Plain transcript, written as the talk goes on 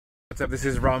what's up? This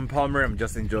is Ron Palmer. I'm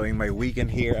just enjoying my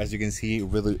weekend here. As you can see,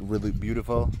 really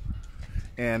beautiful.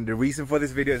 And the reason for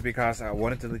this video is because I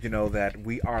wanted to let you know that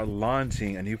we are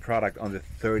launching a new product on the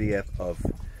 30th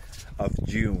of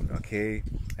June, okay?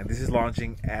 And this is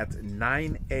launching at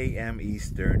 9 a.m.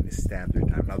 Eastern Standard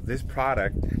Time. Now this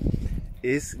product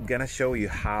is gonna show you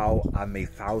how I made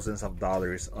thousands of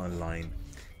dollars online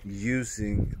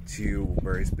using two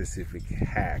very specific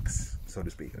hacks, so to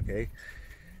speak, okay?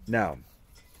 Now,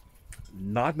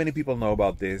 not many people know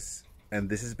about this, and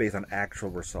this is based on actual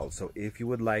results. So if you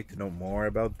would like to know more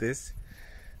about this,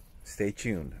 stay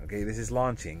tuned, okay? This is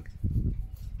launching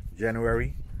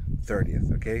January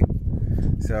 30th, okay?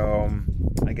 So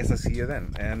I guess I'll see you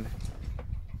then, and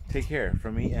take care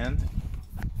from me and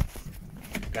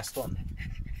Gaston.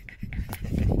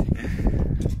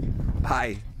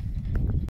 Bye.